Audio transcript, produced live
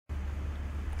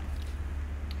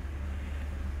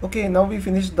Okay, now we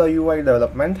finished the UI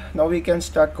development. Now we can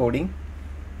start coding.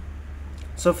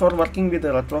 So for working with the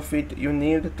Retrofit, you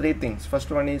need three things. First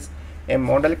one is a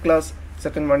model class,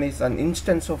 second one is an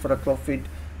instance of Retrofit,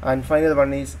 and final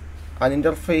one is an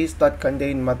interface that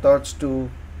contains methods to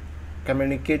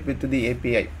communicate with the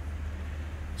API.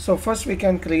 So first we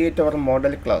can create our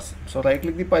model class. So right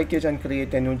click the package and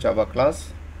create a new Java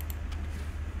class.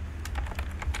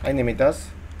 I name it as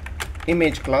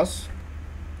image class.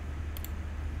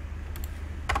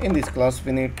 In this class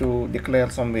we need to declare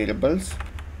some variables.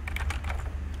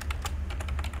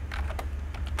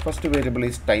 First variable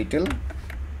is title.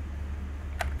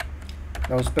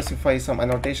 Now specify some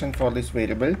annotation for this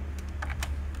variable.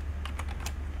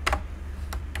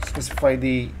 Specify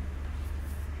the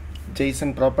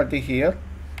JSON property here.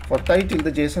 For title,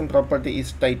 the JSON property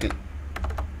is title.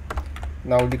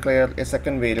 Now declare a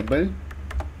second variable.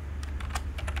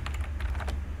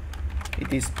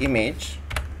 It is image.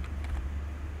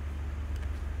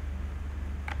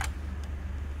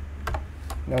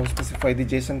 Now specify the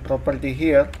JSON property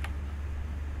here.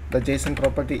 The JSON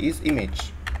property is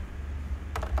image.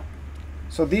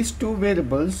 So these two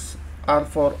variables are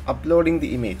for uploading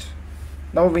the image.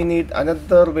 Now we need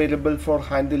another variable for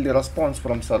handle the response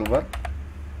from server.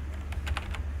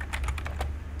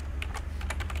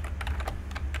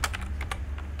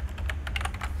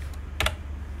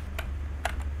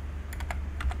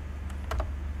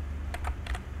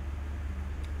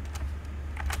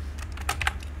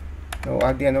 Now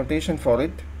add the annotation for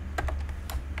it.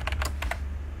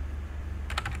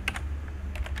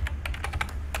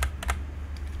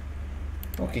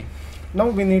 Okay. Now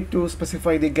we need to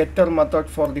specify the getter method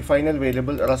for the final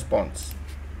variable response.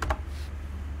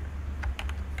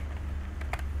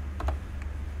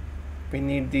 We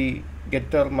need the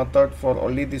getter method for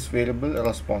only this variable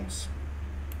response.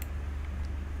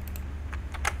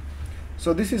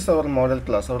 So this is our model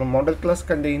class. Our model class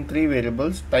contains three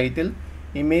variables: title,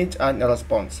 image, and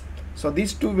response. So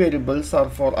these two variables are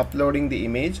for uploading the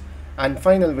image, and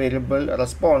final variable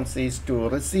response is to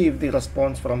receive the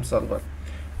response from server.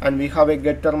 And we have a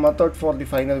getter method for the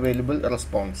final variable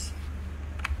response.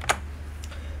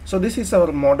 So this is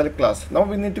our model class. Now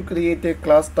we need to create a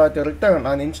class that return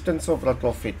an instance of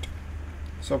Retrofit.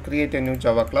 So create a new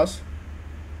Java class.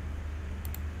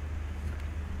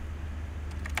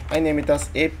 I name it as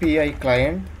API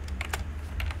client.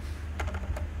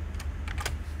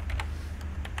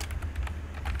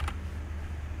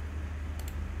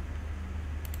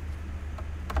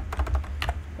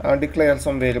 Declare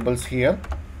some variables here.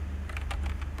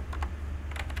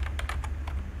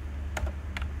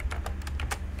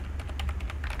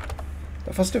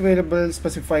 The first variable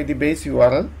specify the base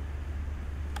URL.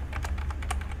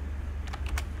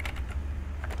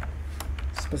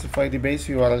 Specify the base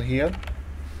URL here.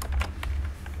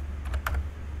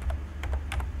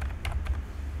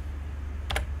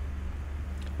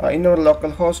 In our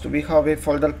localhost we have a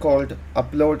folder called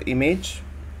upload image.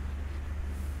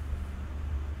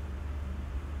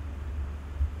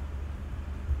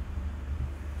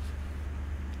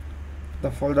 The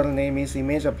folder name is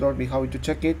image upload. We have to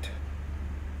check it.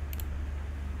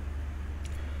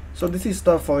 So this is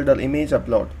the folder image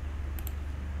upload.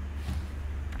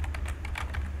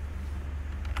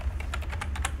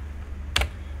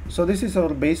 So this is our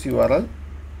base URL.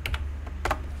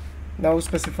 Now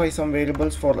specify some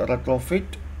variables for Retrofit.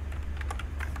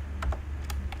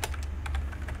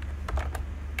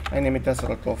 I name it as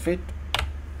Retrofit.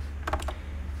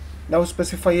 Now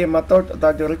specify a method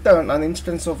that return an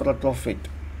instance of Retrofit.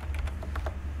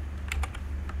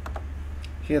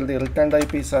 Here the return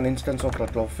type is an instance of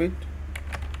Retrofit.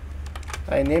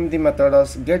 I name the method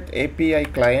as get API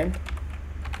client.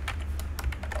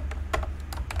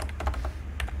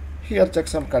 Here check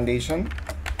some condition.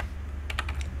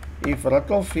 If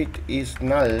Retrofit is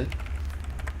null,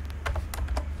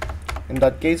 in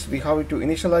that case we have to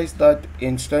initialize that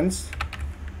instance.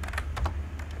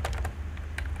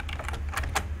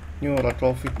 New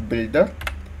Retrofit builder.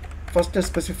 First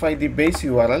specify the base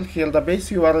URL. Here the base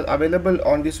URL available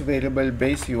on this variable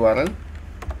base URL.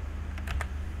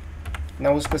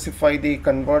 Now specify the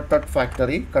converter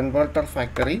factory.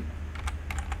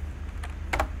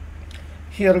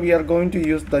 Here we are going to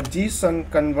use the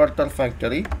JSON converter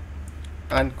factory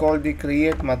and call the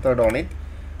create method on it.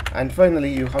 And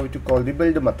finally you have to call the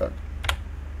build method.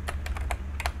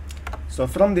 So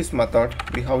from this method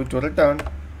we have to return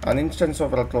an instance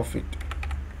of Retrofit.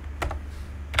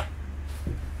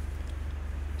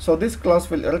 So this class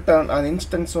will return an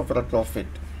instance of Retrofit.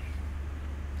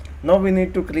 Now we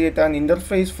need to create an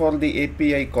interface for the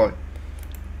API call.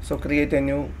 So create a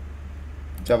new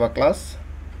Java class.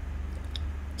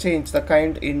 change the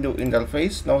kind into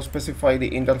interface. Now specify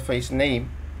the interface name.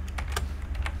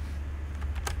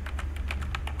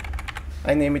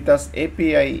 I name it as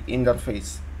API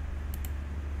interface.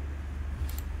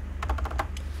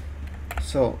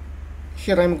 So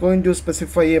here I'm going to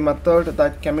specify a method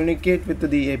that communicate with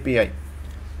the API.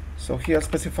 So here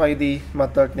specify the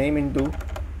method name into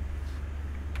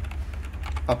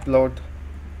upload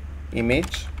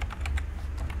image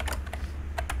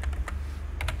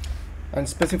and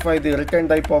specify the return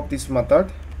type of this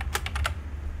method.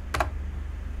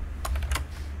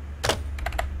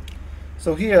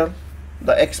 So here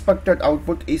the expected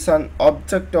output is an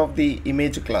object of the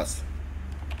image class.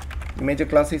 Image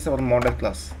class is our model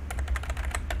class.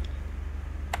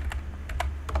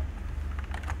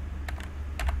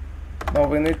 Now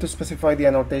we need to specify the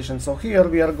annotation. So here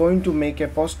we are going to make a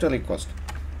post request.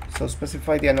 So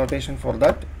specify the annotation for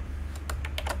that.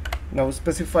 Now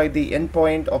specify the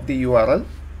endpoint of the URL.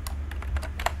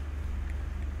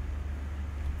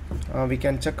 We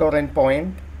can check our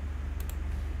endpoint.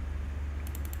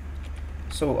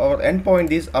 So our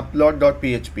endpoint is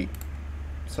upload.php.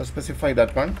 So specify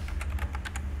that one.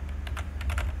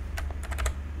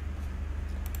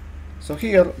 So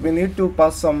here we need to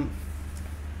pass some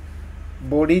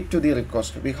body to the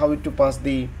request. We have to pass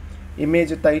the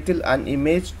image title and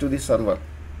image to the server.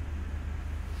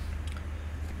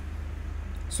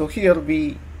 So here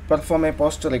we perform a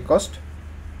post request.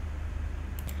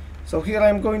 So here I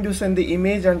am going to send the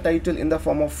image and title in the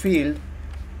form of field.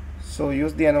 So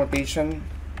use the annotation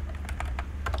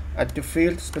at the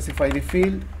field, specify the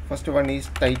field. First one is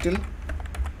title.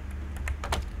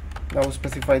 Now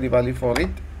specify the value for it.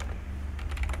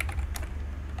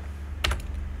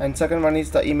 And second one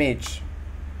is the image.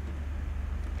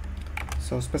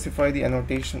 So specify the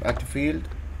annotation at field.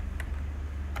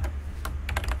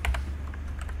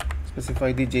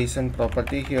 Specify the JSON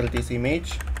property. Here it is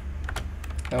image.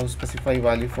 Now specify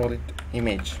value for it,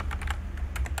 image.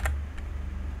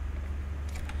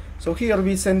 So here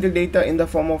we send the data in the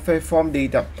form of a form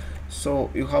data. So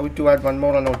you have to add one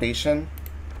more annotation.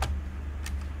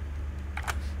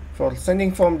 For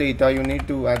sending form data, you need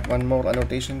to add one more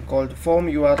annotation called form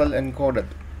URL encoded.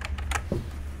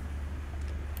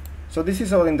 So this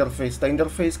is our interface. The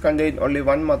interface contains only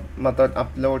one method,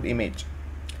 upload image.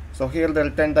 So here the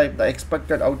return type, the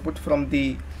expected output from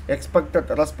the expected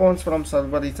response from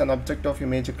server is an object of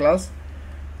image class.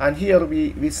 And here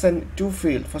we send two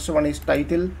fields. First one is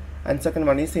title and second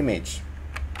one is image.